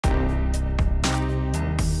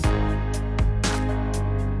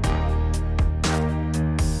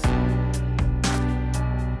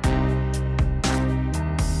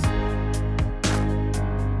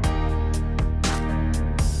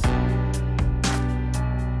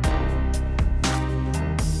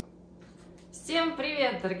Всем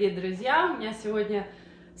привет, дорогие друзья! У меня сегодня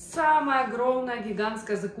самая огромная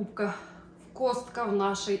гигантская закупка в Костко в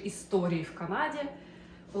нашей истории в Канаде.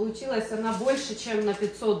 Получилась она больше, чем на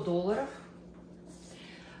 $500.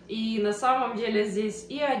 И на самом деле здесь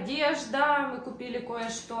и одежда, мы купили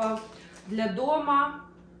кое-что для дома,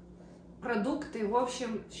 продукты. В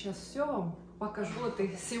общем, сейчас все вам покажу. Вот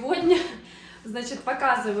и сегодня, значит,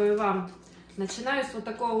 показываю вам. Начинаю с вот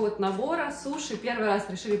такого вот набора суши. Первый раз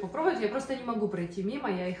решили попробовать. Я просто не могу пройти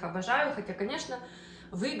мимо, я их обожаю. Хотя, конечно,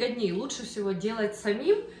 выгоднее, лучше всего делать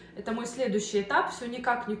самим. Это мой следующий этап. Все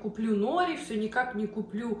никак не куплю нори, все никак не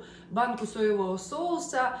куплю банку соевого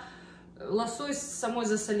соуса. Лосось самой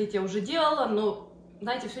засолить я уже делала, но,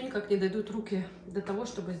 знаете, все никак не дойдут руки до того,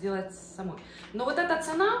 чтобы сделать самой. Но вот эта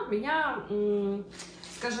цена меня,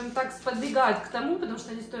 скажем так, сподвигает к тому, потому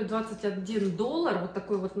что они стоят $21. Вот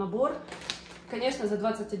такой вот набор. Конечно, за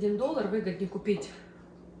 $21 выгоднее купить.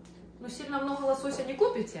 Ну, сильно много лосося не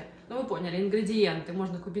купите, но вы поняли, ингредиенты.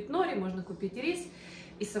 Можно купить нори, можно купить рис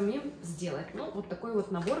и самим сделать. Ну, вот такой вот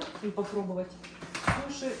набор попробовать.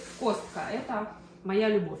 Суши Костко. Это моя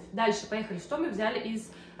любовь. Дальше, поехали. Что мы взяли из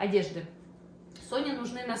одежды? Соне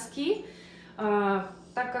нужны носки, так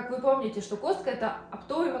как вы помните, что Костко это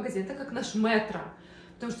оптовый магазин, это как наш метро.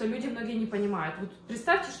 Потому что люди многие не понимают. Вот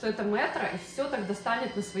представьте, что это метро, и все тогда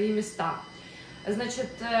станет на свои места. Значит,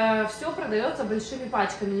 все продается большими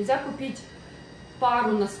пачками. Нельзя купить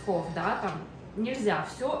пару носков, да, там нельзя,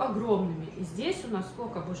 все огромными. И здесь у нас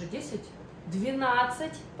сколько, боже,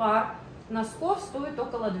 12 пар носков стоит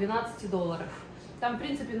около $12. Там, в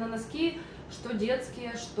принципе, на носки, что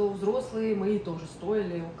детские, что взрослые, мои тоже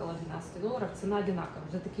стоили около $12. Цена одинаковая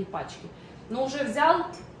за такие пачки. Но уже взял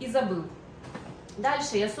и забыл.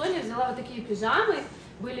 Дальше я Соне взяла вот такие пижамы.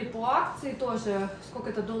 Были по акции тоже,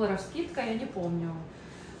 сколько-то долларов скидка, я не помню.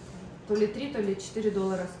 То ли 3, то ли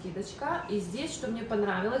 $4 скидочка. И здесь, что мне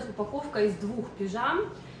понравилось, упаковка из 2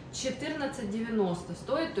 пижам $14.90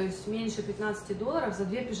 стоит, то есть меньше $15 за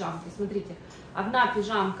 2 пижамки. Смотрите, одна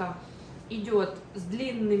пижамка идет с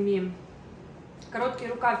длинными, короткий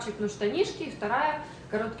рукавчик, но штанишки, и вторая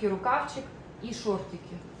короткий рукавчик и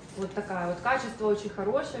шортики. Вот такая вот, качество очень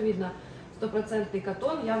хорошее, видно, 100%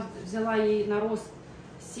 катон. Я взяла ей на рост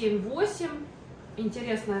 7-8,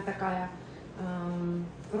 интересная такая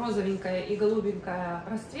розовенькая и голубенькая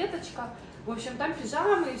расцветочка. В общем, там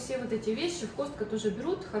пижамы и все вот эти вещи в Костко тоже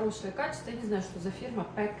берут, хорошее качество. Я не знаю, что за фирма,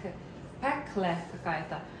 Пекле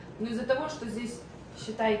какая-то. Но из-за того, что здесь,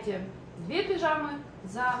 считайте, 2 пижамы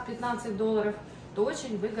за $15, то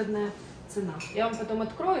очень выгодная цена. Я вам потом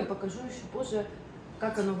открою и покажу еще позже,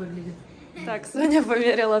 как оно выглядит. Так, Соня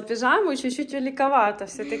померила пижаму, чуть-чуть великовато.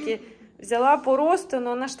 Все-таки взяла по росту,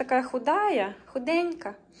 но она же такая худая,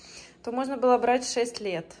 худенька, то можно было брать 6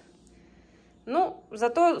 лет. Ну,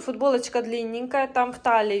 зато футболочка длинненькая, там в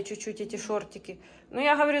талии чуть-чуть эти шортики. Ну,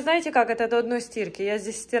 я говорю, знаете как, это до одной стирки. Я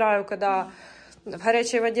здесь стираю, когда в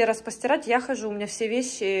горячей воде раз постирать, я хожу, у меня все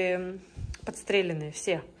вещи подстреленные,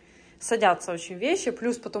 все. Садятся очень вещи,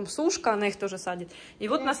 плюс потом сушка, она их тоже садит. И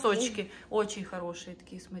вот носочки, очень хорошие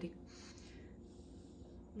такие, смотри.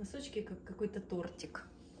 Носочки как какой-то тортик.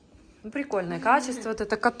 Ну, прикольное качество, вот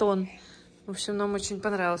это катон. В общем, нам очень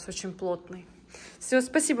понравилось, очень плотный. Все,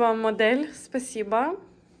 спасибо вам, модель, спасибо.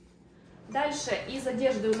 Дальше из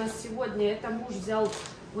одежды у нас сегодня, это муж взял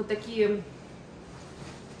вот такие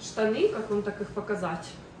штаны, как вам так их показать,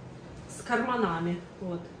 с карманами,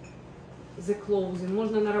 вот, the clothing.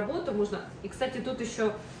 Можно на работу, можно, и, кстати, тут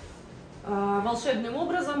еще волшебным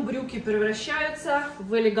образом брюки превращаются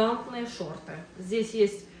в элегантные шорты. Здесь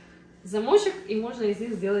есть замочек, и можно из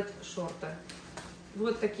них сделать шорты.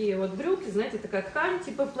 Вот такие вот брюки, знаете, такая ткань,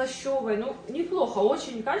 типа плащевая. Ну, неплохо,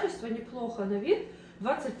 очень качество, неплохо на вид.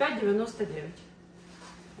 $25,99.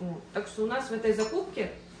 Вот. Так что у нас в этой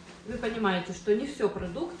закупке, вы понимаете, что не все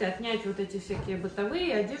продукты. Отнять вот эти всякие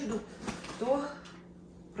бытовые, одежду, то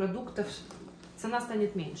продуктов цена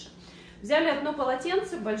станет меньше. Взяли одно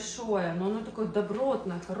полотенце большое, но оно такое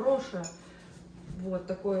добротное, хорошее. Вот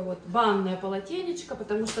такое вот банное полотенечко,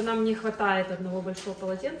 потому что нам не хватает одного большого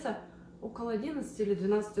полотенца, около 11 или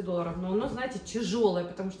 $12. Но оно, знаете, тяжелое,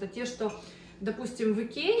 потому что те, что, допустим, в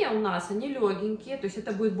Икее у нас, они легенькие, то есть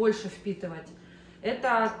это будет больше впитывать.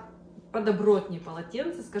 Это подобротнее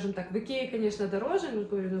полотенце, скажем так. В Икее, конечно, дороже, но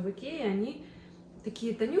в Икее они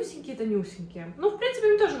такие тонюсенькие. Ну, в принципе,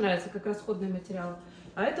 мне тоже нравится как расходный материал.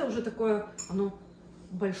 А это уже такое, оно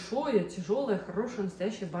большое, тяжелое, хорошее,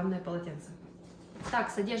 настоящее банное полотенце.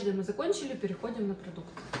 Так, с одеждой мы закончили, переходим на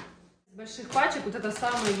продукты. Из больших пачек, вот это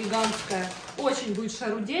самая гигантская, очень будет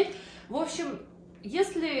шарудеть. В общем,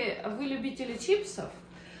 если вы любители чипсов,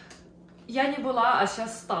 я не была, а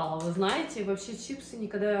сейчас стала, вы знаете. Вообще чипсы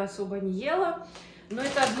никогда особо не ела. Но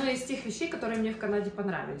это одно из тех вещей, которые мне в Канаде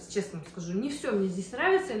понравились, честно вам скажу. Не все мне здесь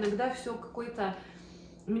нравится, иногда все какое-то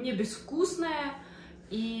мне безвкусное.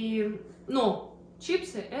 Но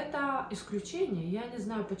чипсы это исключение, я не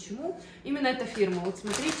знаю почему. Именно эта фирма, вот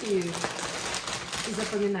смотрите и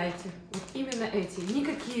запоминайте. Вот именно эти,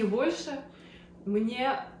 никакие больше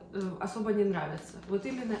мне особо не нравятся. Вот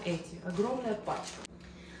именно эти, огромная пачка.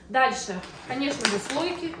 Дальше, конечно же,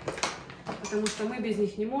 слойки. Потому что мы без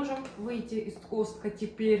них не можем выйти из Costco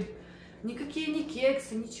теперь. Никакие не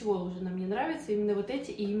кексы, ничего уже нам не нравится. Именно вот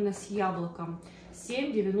эти и именно с яблоком.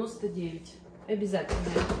 7,99.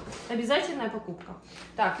 Обязательная покупка.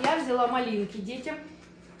 Так, я взяла малинки детям.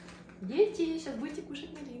 Дети, сейчас будете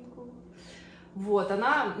кушать малинку. Вот,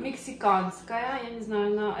 она мексиканская. Я не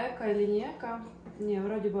знаю, она эко или не эко. Не,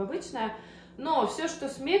 вроде бы обычная. Но все, что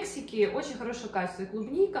с Мексики, очень хорошее качество.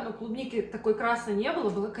 Клубника, но клубники такой красной не было,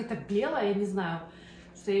 была какая-то белая, я не знаю,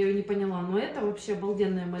 что я ее не поняла. Но это вообще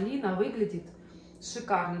обалденная малина, выглядит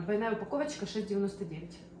шикарно. Двойная упаковочка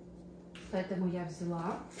 6,99. Поэтому я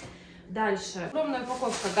взяла. Дальше. Огромная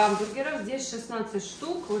упаковка гамбургеров. Здесь 16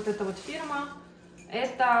 штук. Вот эта вот фирма.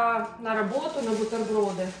 Это на работу, на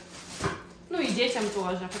бутерброды. Ну и детям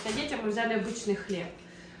тоже. Хотя детям мы взяли обычный хлеб.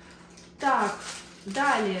 Так.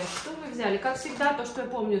 Далее, что мы взяли? Как всегда, то, что я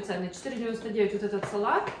помню цены. 4,99 вот этот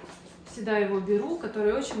салат. Всегда его беру,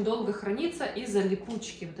 который очень долго хранится из-за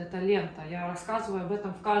липучки. Вот эта лента. Я рассказываю об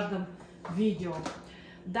этом в каждом видео.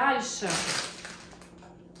 Дальше.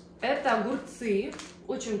 Это огурцы.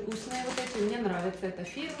 Очень вкусные вот эти. Мне нравится эта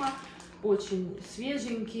фирма. Очень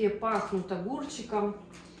свеженькие. Пахнут огурчиком.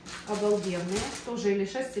 Обалденные. Тоже или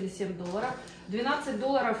 6, или 7 долларов. 12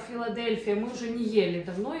 долларов Филадельфия. Мы уже не ели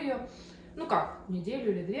давно ее. Ну как,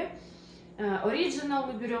 неделю или две. Оригинал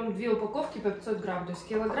мы берем 2 упаковки по 500 грамм. То есть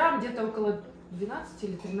килограмм где-то около 12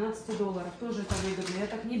 или 13 долларов. Тоже это выгодно. Я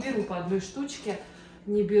так не беру по одной штучке.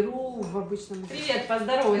 Не беру в обычном... Привет,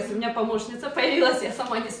 поздоровайся. У меня помощница появилась. Я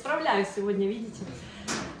сама не справляюсь сегодня, видите.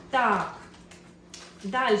 Так.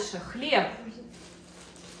 Дальше. Хлеб.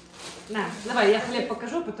 На, давай, я хлеб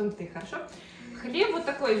покажу, потом ты, хорошо? Хлеб вот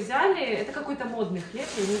такой взяли, это какой-то модный хлеб,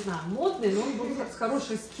 я не знаю, модный, но он был с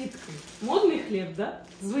хорошей скидкой. Модный хлеб, да?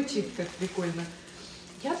 Звучит как прикольно.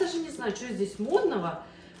 Я даже не знаю, что здесь модного,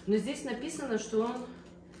 но здесь написано, что он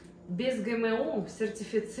без ГМО,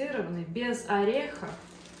 сертифицированный, без ореха.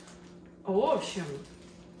 В общем,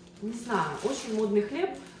 не знаю, очень модный хлеб,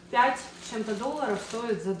 5 чем-то долларов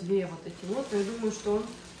стоит за 2 вот эти вот. Я думаю, что он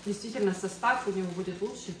действительно состав у него будет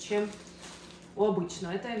лучше, чем у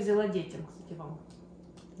обычного. Это я взяла детям, кстати, вам.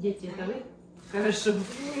 Дети, это вы? Хорошо,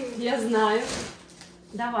 я знаю.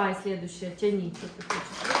 Давай, следующее, тяни, что ты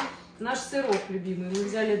хочешь. Наш сырок любимый, мы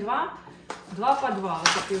взяли 2 по 2. Вот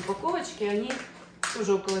такие упаковочки, они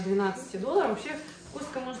тоже около 12 долларов. Вообще, в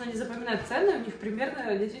Costco можно не запоминать цены, у них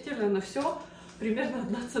примерно, действительно, на все примерно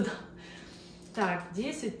одна цена. Так,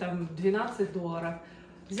 10, там, 12 долларов.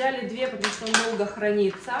 Взяли 2, потому что он долго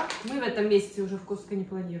хранится. Мы в этом месяце уже в Costco не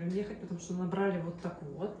планируем ехать, потому что набрали вот так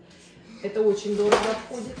вот. Это очень дорого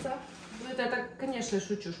обходится. Ну, это, конечно,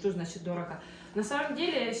 шучу. Что значит дорого? На самом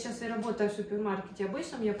деле, сейчас я работаю в супермаркете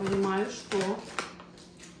обычном, я понимаю, что,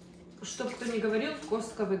 кто не говорил, в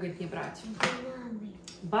Costco выгоднее брать.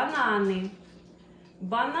 Бананы.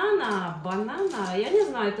 Банана. Я не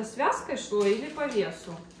знаю, это связкой шло или по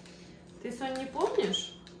весу. Ты, Соня, не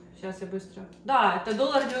помнишь? Сейчас я быстро. Да, это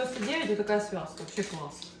 $1,99, вот такая связка. Вообще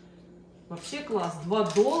класс. Вообще класс.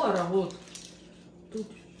 2 доллара, вот. Тут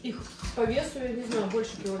их по весу, я не знаю,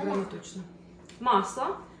 больше килограмма точно.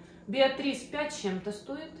 Масло. Беатрис 5 чем-то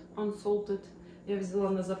стоит. Unsalted. Я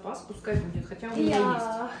взяла на запас, пускай будет. Хотя у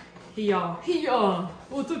меня есть. Хия.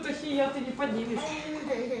 Вот это хия ты не поднимешь.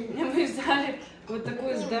 Мы взяли вот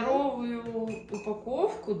такую здоровую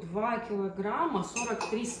упаковку. 2 килограмма,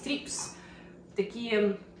 43 стрипс.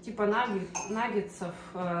 Такие... типа наггетсов,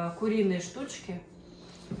 куриные штучки.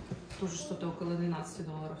 Тоже что-то около 12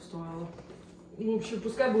 долларов стоило. Ну, в общем,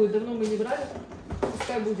 пускай будет. Давно мы не брали.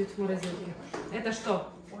 Пускай будет в морозилке. Это что?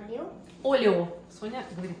 Олео. Соня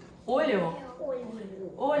говорит олео.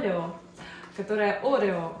 Олео. Которая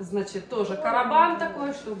орео. Значит, тоже карабан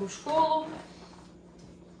такой, чтобы в школу.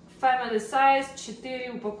 Family size.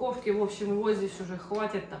 4 упаковки. В общем, его здесь уже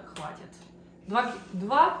хватит. Так, хватит.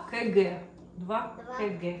 2 кг. 2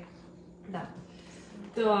 кг. Да.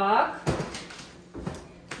 Так.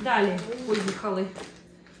 Далее. Поехали.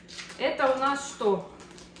 Это у нас что?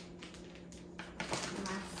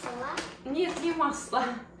 Масло? Нет, не масло.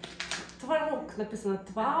 Творог написано.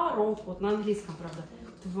 Творог. Вот на английском, правда.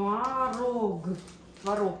 Творог.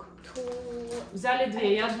 Взяли 2.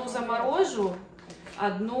 Я одну заморожу,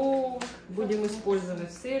 одну будем использовать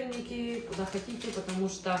в сырники, куда хотите, потому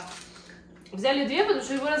что... Взяли 2, потому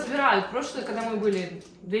что его разбирают. Прошлое, когда мы были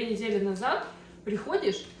 2 недели назад,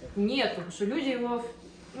 приходишь, нет, потому что люди его...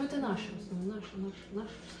 Ну, это наши, наш,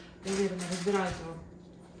 наверное, разбирают его.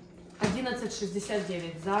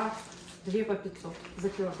 11,69 за 2 по 500 за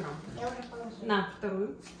килограмм. Я уже положила. На, вторую.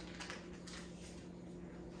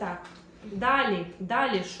 Так,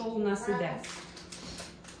 далі, що у нас іде?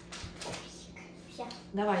 Все.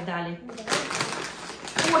 Давай, далі.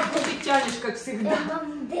 Ой, ты тянешь, как всегда.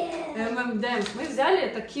 ММД. Мы взяли,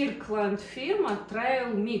 это Kirkland фирма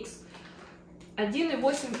Trail Mix.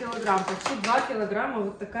 1,8 килограмм, почти 2 килограмма,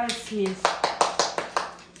 вот такая смесь.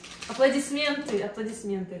 Аплодисменты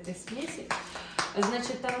этой смеси.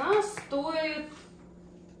 Значит, она стоит,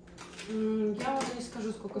 я вам не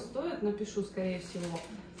скажу, сколько стоит, напишу, скорее всего,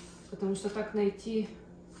 потому что так найти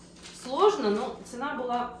сложно, но цена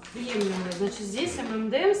была приемлемая. Значит, здесь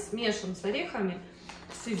ММД смешан с орехами,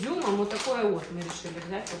 с изюмом, вот такое вот мы решили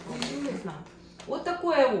взять, попробовать, не знаю. Вот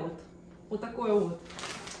такое вот.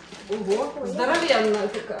 Ого, здоровенная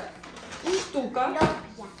такая штука.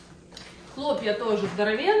 Хлопья тоже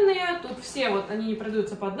здоровенные, тут все вот, они не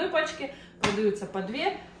продаются по одной пачке, продаются по 2.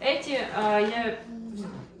 Эти я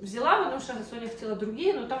взяла, потому что Соня хотела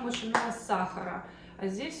другие, но там очень много сахара. А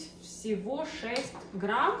здесь всего 6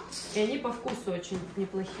 грамм, и они по вкусу очень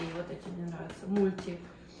неплохие. Вот эти мне нравятся.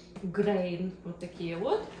 Мультигрейн, вот такие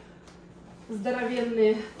вот.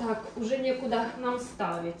 Здоровенные. Так, уже некуда нам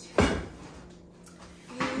ставить.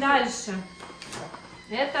 Дальше.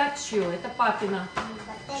 Это чё? Это папина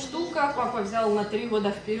штука. Папа взял на 3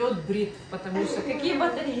 года вперед бритв, потому что какие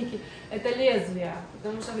батарейки? Это лезвия.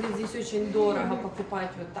 Потому что, говорит, здесь очень дорого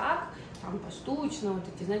покупать вот так, там поштучно, вот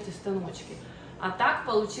эти, знаете, станочки. А так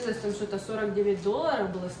получилось, там что-то $49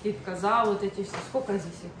 была скидка за вот эти все. Сколько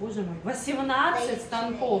здесь их, боже мой? 18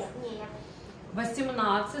 станков.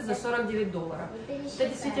 18 за $49. Это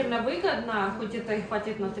действительно выгодно, хоть это и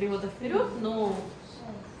хватит на 3 года вперед, но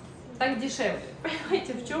так дешевле.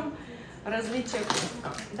 Понимаете, в чем различие?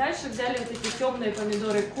 Дальше взяли вот эти темные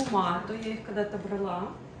помидоры кума, то я их когда-то брала.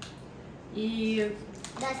 И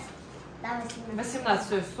 18,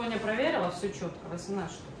 все, Соня проверила, все четко,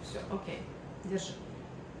 18 штук, все, окей,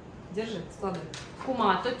 держи, складывай.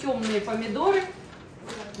 Кума, то темные помидоры,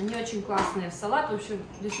 они очень классные в салат, в общем,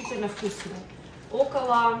 действительно вкусные.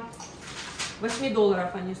 Около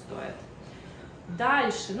 $8 они стоят.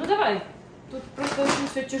 Дальше, ну давай, тут просто очень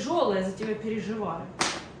все тяжелое, за тебя переживаю.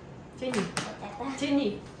 Тяни.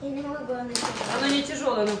 Тяни. Я не могу, оно не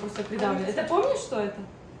тяжелое, оно просто придавливает. Это помнишь, что это?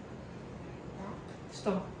 Да.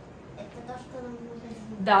 Что? Это то, что нам нужно.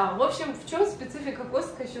 Да, в общем, в чем специфика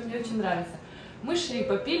Costco еще мне очень нравится. Мы шли,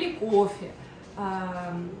 попили кофе,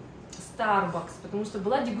 Starbucks, потому что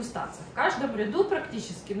была дегустация. В каждом ряду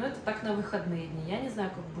практически, но это так на выходные дни, я не знаю,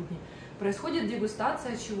 как в будни, происходит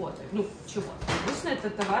дегустация чего-то. Ну, чего-то. Обычно это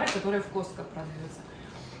товары, которые в Costco продаются.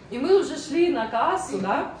 И мы уже шли на кассу,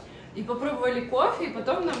 да, и попробовали кофе, и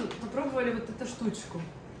потом нам попробовали вот эту штучку.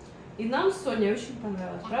 И нам с Соней очень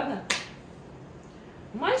понравилось, правда?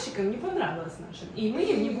 Мальчикам не понравилось нашим, и мы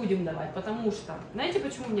им не будем давать, потому что, знаете,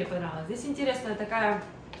 почему мне понравилось? Здесь интересная такая,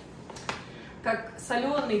 как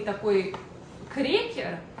соленый такой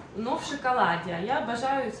крекер, но в шоколаде. Я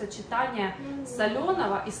обожаю сочетание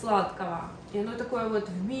соленого и сладкого, и оно такое вот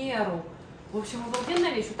в меру. В общем,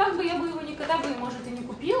 обалденная вещь. Вот так бы я бы его никогда бы, может, и не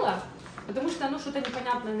купила, потому что оно что-то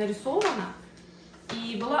непонятное нарисовано.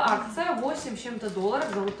 И была акция 8 с чем-то долларов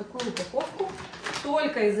за вот такую упаковку.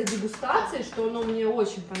 Только из-за дегустации, что оно мне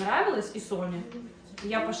очень понравилось, и Соне.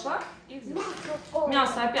 Я пошла и взяла.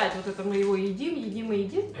 Мясо опять, вот это мы его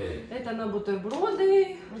едим. Это на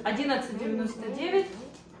бутерброды. 11,99.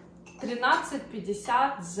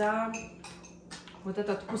 13,50 за вот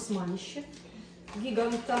этот вкусманище.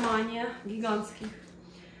 Гигантомания, гигантский.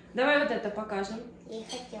 Давай вот это покажем. Я и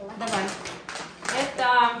хотела. Давай.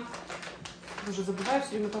 Это, уже забываю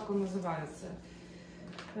все время, как он называется.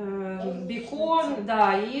 Бекон,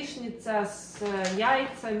 да, яичница с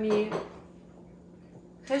яйцами.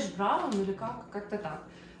 Хэш-браун или как-то так.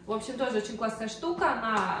 В общем, тоже очень классная штука.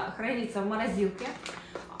 Она хранится в морозилке.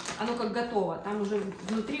 Оно как готово. Там уже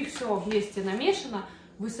внутри все вместе намешано.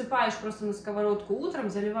 Высыпаешь просто на сковородку утром,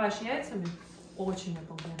 заливаешь яйцами. Очень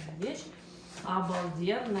обалденная вещь.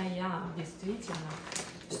 Обалденная, действительно.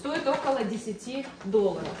 Стоит около $10.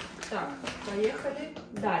 Так, поехали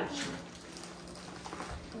дальше.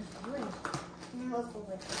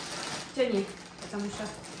 Тяни, потому что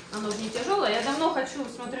оно не тяжелое. Я давно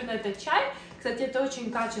смотрю на этот чай. Кстати, это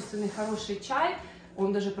очень качественный, хороший чай.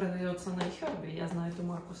 Он даже продается на IHERB, я знаю эту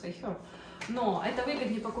марку с IHERB. Но это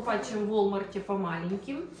выгоднее покупать, чем в Walmart по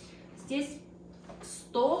маленьким. Здесь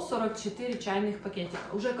 144 чайных пакетика.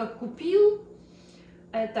 Уже как купил,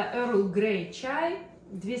 это Earl Grey чай,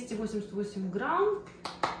 288 грамм.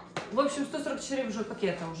 В общем, 144 уже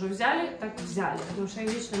пакета уже взяли, так взяли. Потому что я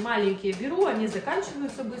вечно маленькие беру, они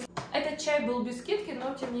заканчиваются быстро. Этот чай был без скидки,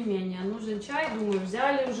 но тем не менее, нужен чай, думаю,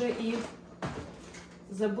 взяли уже и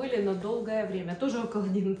забыли на долгое время. Тоже около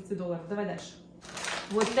 11 долларов. Давай дальше.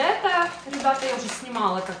 Вот это, ребята, я уже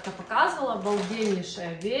снимала, как-то показывала.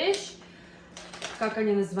 Обалденнейшая вещь. Как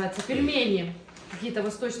они называются? Пельмени. Какие-то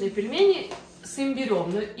восточные пельмени с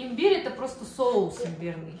имбирем. Но имбирь это просто соус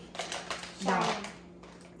имбирный. Да.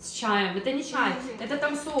 С чаем. Это не чай, это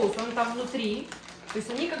там соус, он там внутри. То есть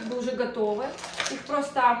они как бы уже готовы. Их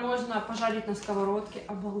просто можно пожарить на сковородке.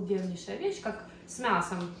 Обалденнейшая вещь, как с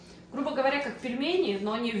мясом. Грубо говоря, как пельмени,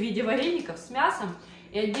 но они в виде вареников с мясом.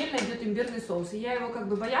 И отдельно идет имбирный соус. И я его как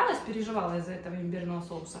бы боялась, переживала из-за этого имбирного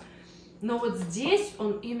соуса. Но вот здесь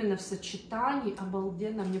он именно в сочетании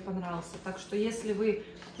обалденно мне понравился. Так что если вы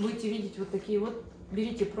будете видеть вот такие вот,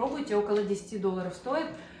 берите, пробуйте. Около 10 долларов стоит.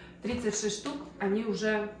 36 штук, они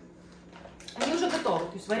уже готовы.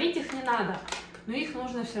 То есть варить их не надо. Но их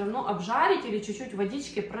нужно все равно обжарить или чуть-чуть в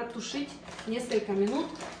водичке протушить несколько минут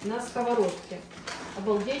на сковородке.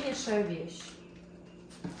 Обалденнейшая вещь.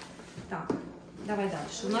 Так, давай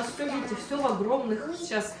дальше. У нас все, видите, все в огромных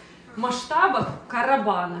сейчас масштабах,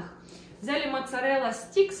 карабанах. Взяли моцарелла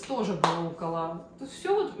стикс, тоже было около.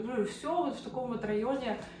 Все вот в таком вот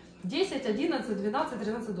районе 10, 11, 12,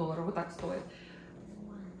 13 долларов. Вот так стоит.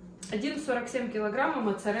 1,47 килограмма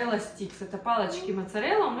моцарелла стикс. Это палочки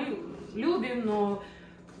моцарелла. Мы любим, но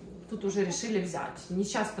тут уже решили взять. Не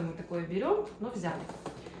часто мы такое берем, но взяли.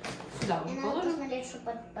 Сюда уже положим.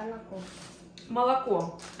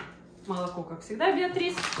 Молоко. Молоко, как всегда,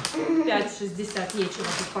 Беатрис. 5,60. Нечего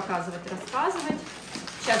тут показывать, рассказывать.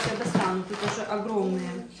 Сейчас я достану. Тут уже огромные.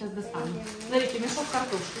 Сейчас достану. Смотрите, мешок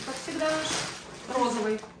картошки, как всегда, наш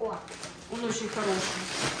розовый. Он очень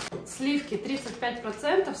хороший. Сливки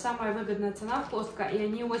 35%, самая выгодная цена в Costco, и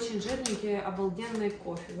они очень жирненькие, обалденные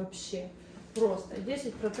кофе, вообще. Просто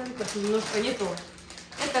 10% немножко не то.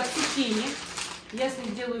 Это цукини. Я с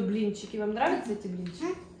них делаю блинчики. Вам нравятся эти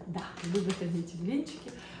блинчики? Да, любят они эти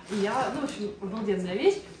блинчики. И я, ну, в общем, обалденная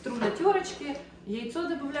вещь. Тру на терочке, яйцо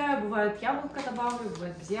добавляю, бывает яблоко добавлю,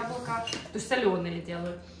 бывает без яблока. То есть соленые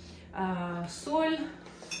делаю. Соль,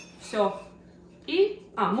 все. И,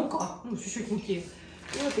 мука, ну, чуть-чуть муки.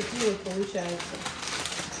 И вот такие вот получаются.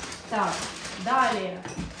 Так, далее.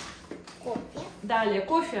 Кофе. Далее,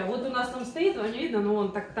 кофе. Вот у нас там стоит, его не видно, но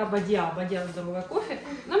он так-то бадья здоровое кофе.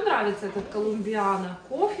 Нам нравится этот колумбиано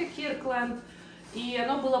кофе Киркленд. И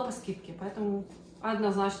оно было по скидке, поэтому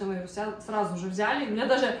однозначно мы его сразу же взяли. У меня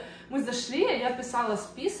даже, мы зашли, я писала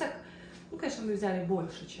список. Ну, конечно, мы взяли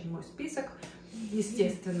больше, чем мой список,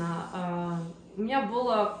 естественно. У меня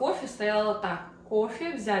было кофе, стояло так,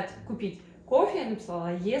 кофе взять, купить кофе, я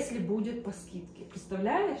написала, если будет по скидке.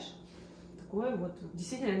 Представляешь? Такое вот,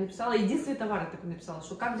 действительно, я написала, единственный товар я такой написала,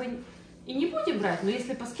 что как бы и не будем брать, но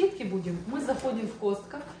если по скидке будем, мы заходим в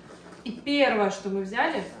Costco, и первое, что мы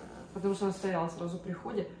взяли, потому что она стояла сразу при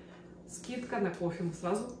входе, скидка на кофе, мы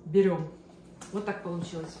сразу берем. Вот так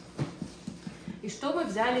получилось. И что мы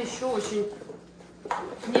взяли еще очень...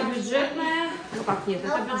 Не бюджетная, ну как нет,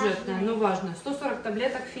 это бюджетная, но важно. 140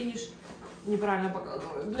 таблеток финиш, неправильно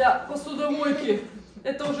показываю, для посудомойки.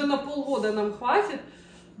 Это уже на полгода нам хватит.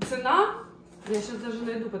 Цена, я сейчас даже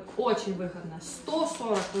найду, очень выгодно.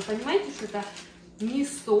 140, вы понимаете, что это не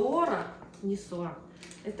 40,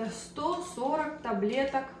 это 140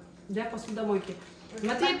 таблеток для посудомойки.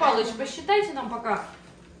 Матвей Павлович, посчитайте нам пока,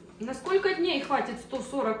 на сколько дней хватит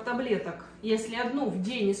 140 таблеток, если одну в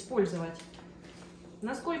день использовать?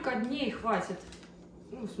 На сколько дней хватит,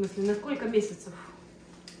 ну, в смысле, на сколько месяцев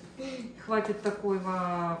хватит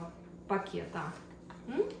такого пакета?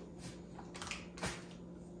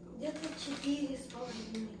 Где-то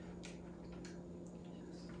 4,5.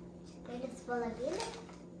 4,5?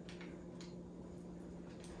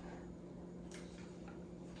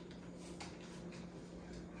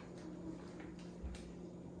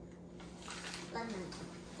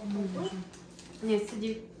 Ладно. Нет,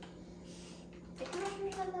 сиди. Так мы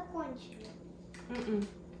уже закончили.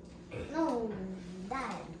 Ну, да,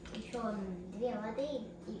 еще 2 воды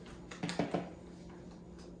и...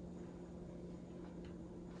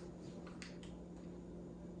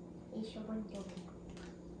 Еще бульон.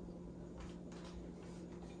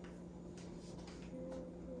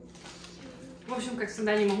 В общем, как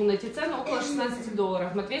всегда, не могу найти цену, около 16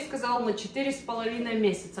 долларов. Матвей сказал на 4,5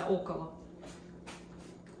 месяца около.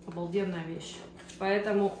 обалденная вещь.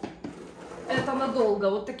 Поэтому это надолго.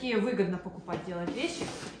 Вот такие выгодно покупать, делать вещи.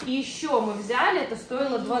 И еще мы взяли, это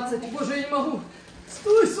стоило 20... Боже, я не могу.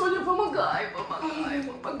 Стой, Соня, помогай.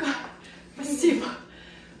 Спасибо.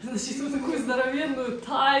 Значит, вот такую здоровенную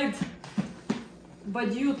Tide,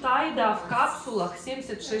 бадью Тайда в капсулах,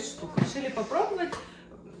 76 штук. Решили попробовать.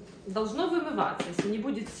 Должно вымываться, если не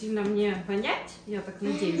будет сильно мне вонять. Я так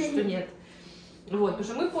надеюсь, что нет. Вот, потому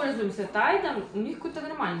что мы пользуемся Тайдом. У них какой-то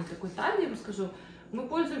нормальный такой Тайд, я вам скажу. Мы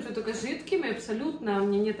пользуемся только жидкими, абсолютно. У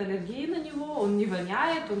меня нет аллергии на него, он не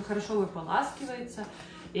воняет, он хорошо выполаскивается.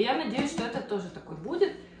 И я надеюсь, что это тоже такой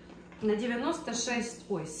будет. На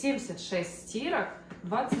 76 стирок,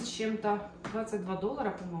 20 с чем-то, 22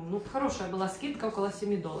 доллара, по-моему. Ну, хорошая была скидка, около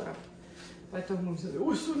 7 долларов. Поэтому мы взяли.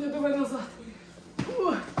 Ой, Соня, давай назад.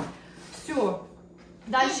 Ой. Все.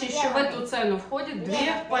 Дальше еще в эту цену входит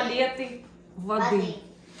 2 палеты воды.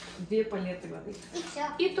 2 палеты воды.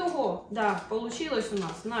 Итого, да, получилось у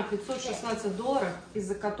нас на 516 долларов,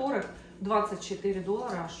 из-за которых 24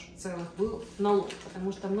 доллара аж целых был налог,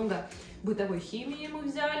 потому что много бытовой химии мы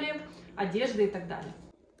взяли, одежды и так далее.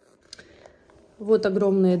 Вот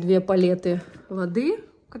огромные 2 палеты воды,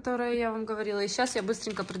 которые я вам говорила. И сейчас я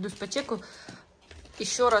быстренько пройдусь по чеку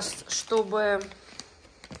еще раз, чтобы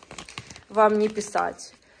вам не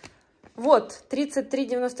писать. Вот,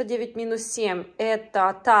 33,99 минус 7,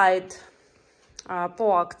 это Tide,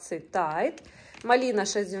 по акции Tide. Малина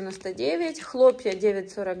 6,99, хлопья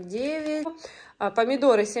 9,49,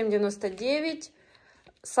 помидоры 7,99,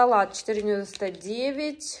 салат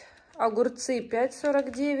 4,99, огурцы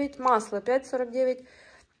 5,49, масло 5,49,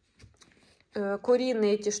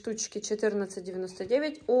 куриные эти штучки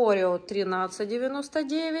 14,99, Орео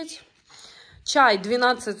 13,99. Чай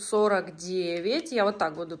 12,49, я вот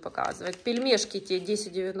так буду показывать. Пельмешки те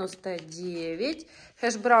 10,99,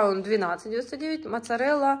 хэш-браун 12,99,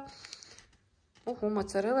 моцарелла,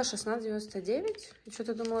 моцарелла 16,99, и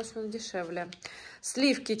что-то думала, что он дешевле.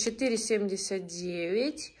 Сливки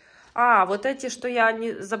 4,79. Вот эти, что я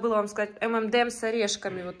не забыла вам сказать, ММДМ с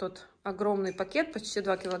орешками, вот тот огромный пакет, почти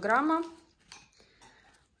 2 килограмма.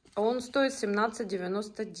 Он стоит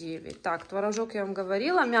 17,99. Так, творожок я вам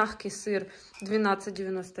говорила. Мягкий сыр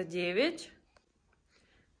 12,99.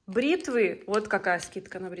 Бритвы, вот какая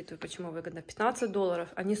скидка на бритвы, почему выгодно. 15 долларов.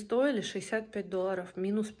 Они стоили 65 долларов,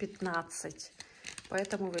 минус 15.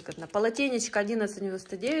 Поэтому выгодно. Полотенечко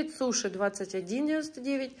 11,99. Суши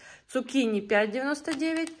 21,99. Цукини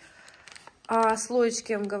 5,99.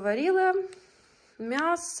 Слоечки я вам говорила.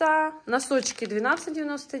 Мясо. Носочки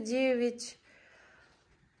 12,99.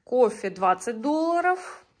 Кофе 20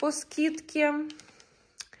 долларов по скидке.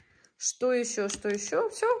 Что еще?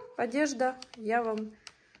 Все, одежда, я вам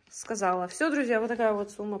сказала. Все, друзья, вот такая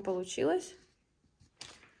вот сумма получилась.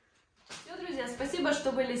 Все, друзья, спасибо,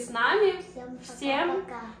 что были с нами. Всем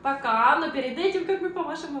пока. Но перед этим, как мы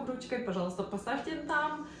помашем ручкой, пожалуйста, поставьте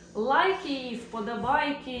там лайки,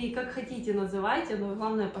 вподобайки, как хотите называйте, но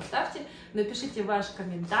главное поставьте, напишите ваш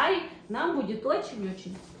комментарий. Нам будет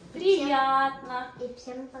очень-очень приятно. И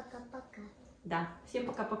всем пока-пока. Да, всем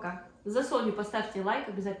пока-пока. За Соню поставьте лайк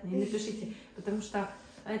обязательно и напишите, потому что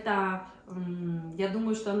это, я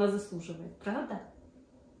думаю, что она заслуживает. Правда?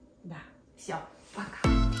 Да. Все,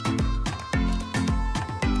 пока.